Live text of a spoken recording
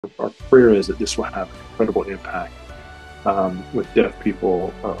our prayer is that this will have an incredible impact with deaf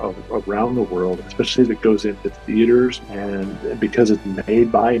people around the world, especially as it goes into theaters. And because it's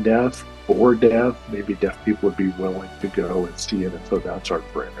made by deaf for deaf, maybe deaf people would be willing to go and see it. And so that's our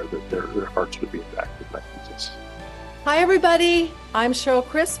prayer, that their hearts would be impacted by Jesus. Hi, everybody. I'm Cheryl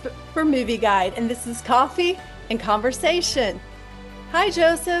Crisp for Movieguide, and this is Coffee and Conversation. Hi,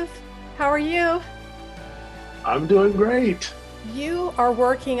 Joseph. How are you? I'm doing great. You are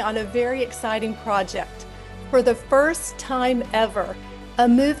working on a very exciting project. For the first time ever, a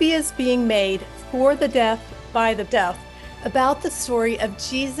movie is being made for the deaf by the deaf about the story of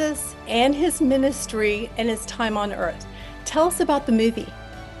Jesus and his ministry and his time on earth. Tell us about the movie.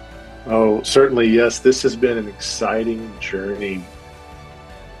 Oh, certainly, yes. This has been an exciting journey.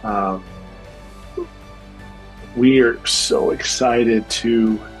 Um, we are so excited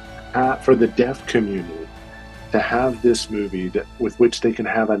for the deaf community to have this movie with which they can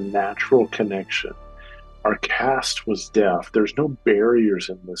have a natural connection. Our cast was deaf. There's no barriers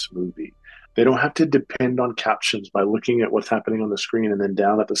in this movie. They don't have to depend on captions by looking at what's happening on the screen and then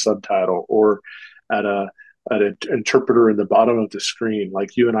down at the subtitle or at a at an interpreter in the bottom of the screen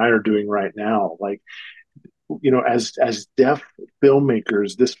like you and I are doing right now. Like, as deaf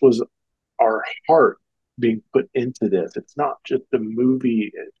filmmakers, this was our heart being put into this. It's not just the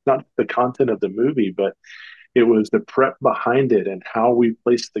movie, it's not the content of the movie, but it was the prep behind it and how we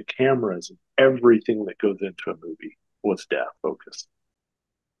place the cameras and everything that goes into a movie was deaf focused.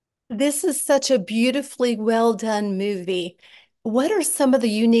 This is such a beautifully well done movie. What are some of the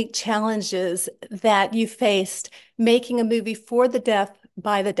unique challenges that you faced making a movie for the deaf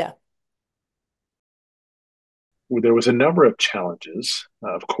by the deaf? There was a number of challenges,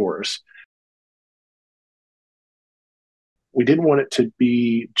 of course. We didn't want it to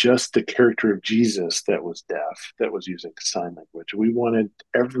be just the character of Jesus that was deaf, that was using sign language. We wanted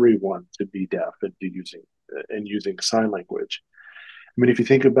everyone to be deaf and using sign language. I mean, if you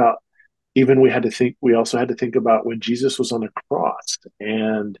think about, we also had to think about when Jesus was on the cross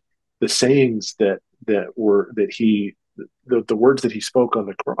and the sayings the words that he spoke on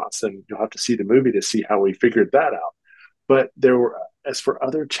the cross. And you'll have to see the movie to see how we figured that out. But there were, as for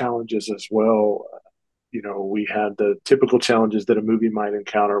other challenges as well, we had the typical challenges that a movie might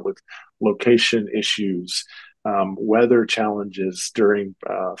encounter with location issues, weather challenges during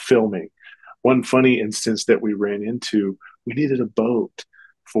filming. One funny instance that we ran into, we needed a boat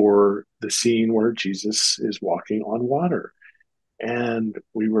for the scene where Jesus is walking on water. And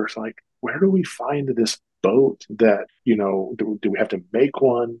we were like, where do we find this boat that, do we have to make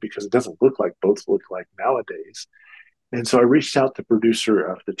one? Because it doesn't look like boats look like nowadays. And so I reached out to the producer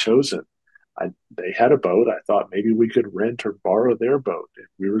of The Chosen. They had a boat. I thought maybe we could rent or borrow their boat if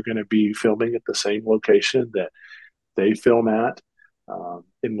we were going to be filming at the same location that they film at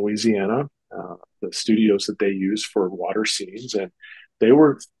in Louisiana, the studios that they use for water scenes. And they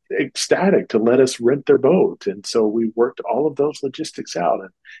were ecstatic to let us rent their boat. And so we worked all of those logistics out. And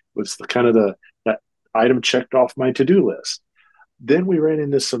it was that item checked off my to-do list. Then we ran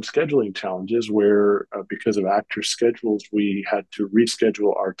into some scheduling challenges where, because of actor schedules, we had to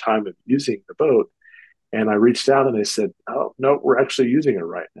reschedule our time of using the boat. And I reached out and they said, "Oh, no, we're actually using it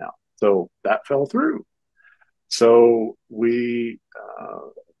right now." So that fell through. So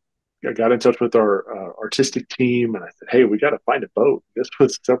I got in touch with our artistic team and I said, "Hey, we got to find a boat." This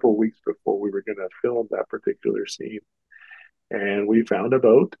was several weeks before we were going to film that particular scene. And we found a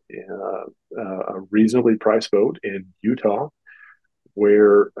boat, a reasonably priced boat in Utah,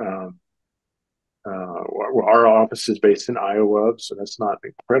 where our office is based in Iowa, so that's not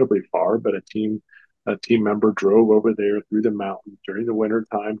incredibly far. But a team member drove over there through the mountains during the winter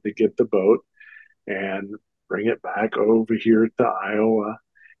time to get the boat and bring it back over here to Iowa.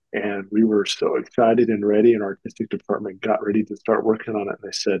 And we were so excited and ready, and our artistic department got ready to start working on it. And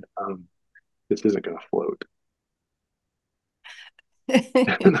they said, "This isn't going to float."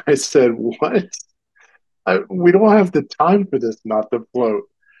 And I said, "What? We don't have the time for this not to float."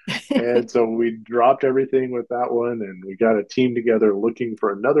 And so we dropped everything with that one and we got a team together looking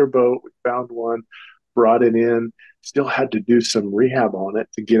for another boat. We found one, brought it in, still had to do some rehab on it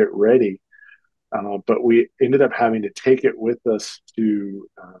to get it ready. But we ended up having to take it with us to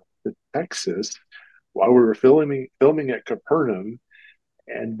Texas while we were filming at Capernaum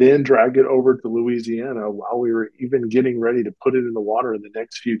and then drag it over to Louisiana while we were even getting ready to put it in the water in the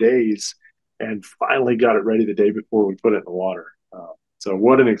next few days and finally got it ready the day before we put it in the water. So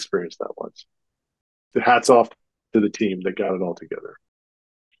what an experience that was. The hats off to the team that got it all together.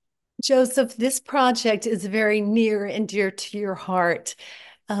 Joseph, this project is very near and dear to your heart.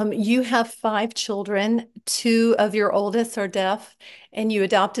 You have five children. Two of your oldest are deaf, and you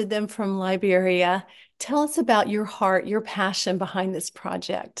adopted them from Liberia. Tell us about your heart, your passion behind this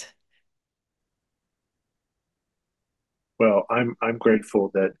project. Well, I'm grateful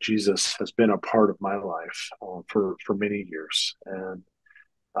that Jesus has been a part of my life for many years, and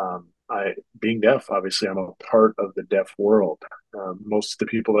I being deaf, obviously, I'm a part of the deaf world. Most of the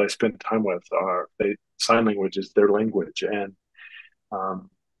people that I spend time with are sign language is their language, and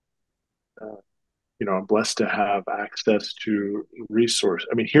um, uh, I'm blessed to have access to resource.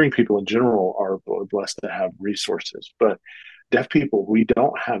 I mean, hearing people in general are blessed to have resources, but deaf people, we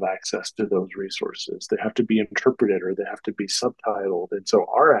don't have access to those resources. They have to be interpreted or they have to be subtitled. And so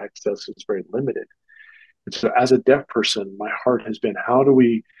our access is very limited. And so as a deaf person, my heart has been, how do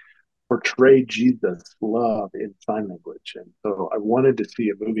we portray Jesus' love in sign language? And so I wanted to see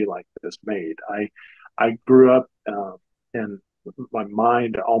a movie like this made. I grew up in my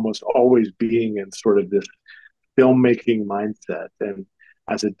mind almost always being in sort of this filmmaking mindset. And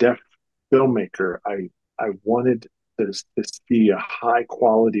as a deaf filmmaker, I wanted to see a high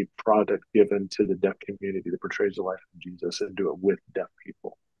quality product given to the deaf community that portrays the life of Jesus and do it with deaf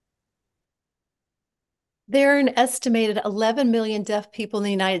people. There are an estimated 11 million deaf people in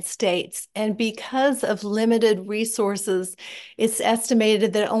the United States, and because of limited resources, it's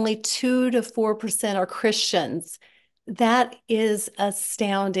estimated that only 2 to 4% are Christians. That is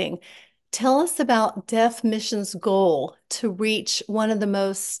astounding. Tell us about Deaf Mission's goal to reach one of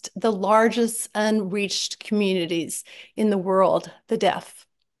the largest unreached communities in the world, the deaf.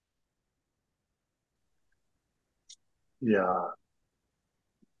 Yeah,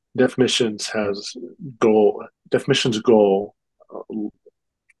 Deaf Missions has goal. Deaf Missions goal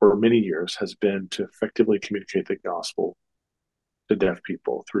for many years has been to effectively communicate the gospel to deaf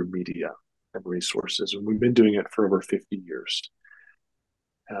people through media and resources, and we've been doing it for over 50 years.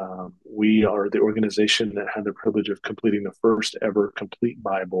 We are the organization that had the privilege of completing the first ever complete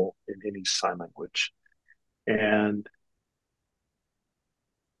Bible in any sign language. And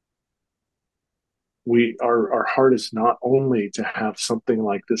our heart is not only to have something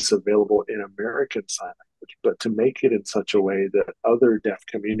like this available in American Sign Language, but to make it in such a way that other deaf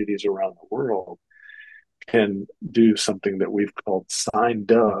communities around the world can do something that we've called sign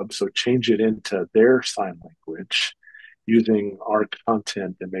dub. So change it into their sign language using our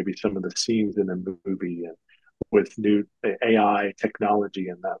content and maybe some of the scenes in the movie and with new AI technology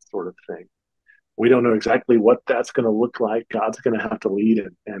and that sort of thing. We don't know exactly what that's going to look like. God's going to have to lead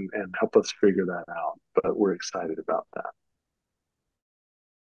and help us figure that out, but we're excited about that.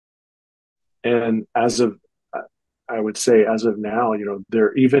 And as of, I would say, as of now,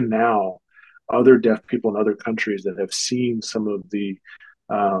 there even now, other deaf people in other countries that have seen some of the,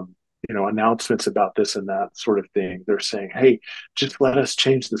 announcements about this and that sort of thing. They're saying, "Hey, just let us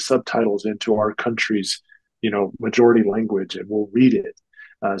change the subtitles into our country's, majority language, and we'll read it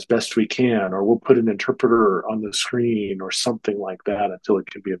as best we can, or we'll put an interpreter on the screen or something like that until it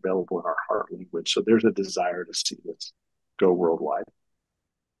can be available in our heart language." So there's a desire to see this go worldwide.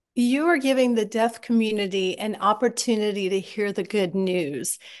 You are giving the deaf community an opportunity to hear the good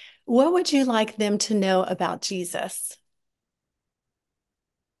news. What would you like them to know about Jesus?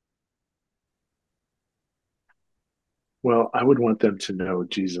 Well, I would want them to know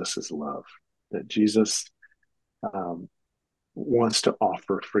Jesus is love, that Jesus um, wants to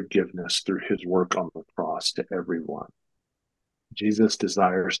offer forgiveness through his work on the cross to everyone. Jesus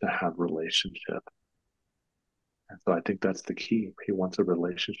desires to have relationship. And so I think that's the key. He wants a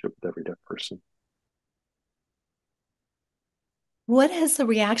relationship with every deaf person. What has the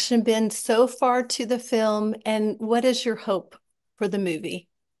reaction been so far to the film, and what is your hope for the movie?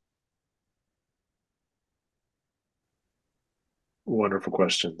 Wonderful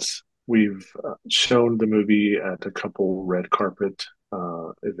questions. We've shown the movie at a couple red carpet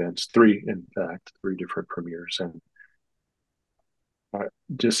events, three, in fact, three different premieres. And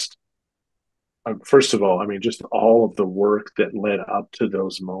just first of all, I mean, just all of the work that led up to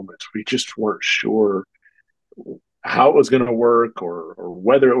those moments, we just weren't sure how it was going to work or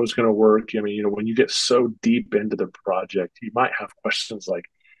whether it was going to work. I mean, when you get so deep into the project, you might have questions like,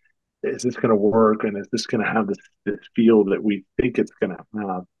 is this going to work? And is this going to have this feel that we think it's going to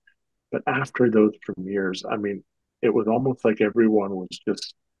have? But after those premieres, I mean, it was almost like everyone was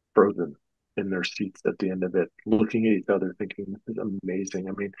just frozen in their seats at the end of it, looking at each other, thinking, "This is amazing."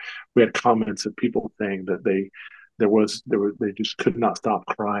 I mean, we had comments of people saying that they just could not stop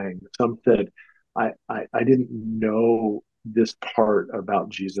crying. Some said, I didn't know this part about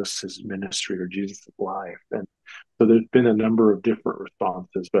Jesus's ministry or Jesus' life," and so there's been a number of different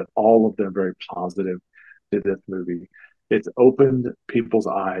responses, but all of them very positive to this movie. it's opened people's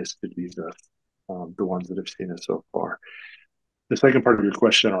eyes to Jesus, the ones that have seen it so far. The second part of your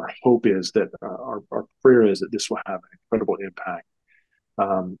question, our hope is that our prayer is that this will have an incredible impact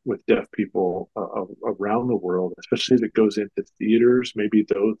with deaf people around the world, especially as it goes into theaters. Maybe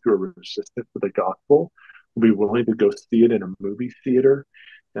those who are resistant to the gospel will be willing to go see it in a movie theater,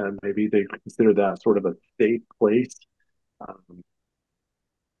 and maybe they consider that sort of a safe place um,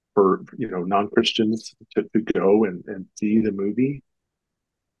 for non-Christians to go and see the movie.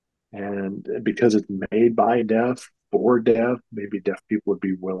 And because it's made by deaf for deaf, maybe deaf people would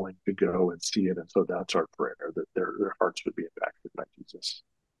be willing to go and see it. And so that's our prayer, that their hearts would be impacted by Jesus.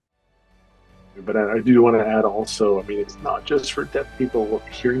 But I do want to add also, I mean, it's not just for deaf people.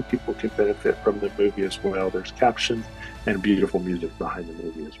 Hearing people can benefit from the movie as well. There's captions and beautiful music behind the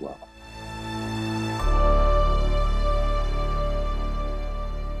movie as well.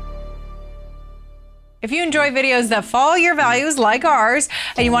 If you enjoy videos that follow your values like ours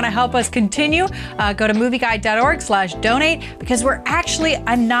and you want to help us continue, go to movieguide.org/donate, because we're actually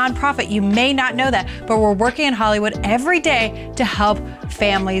a nonprofit. You may not know that, but we're working in Hollywood every day to help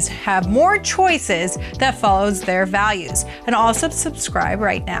families have more choices that follows their values. And also subscribe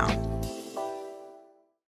right now.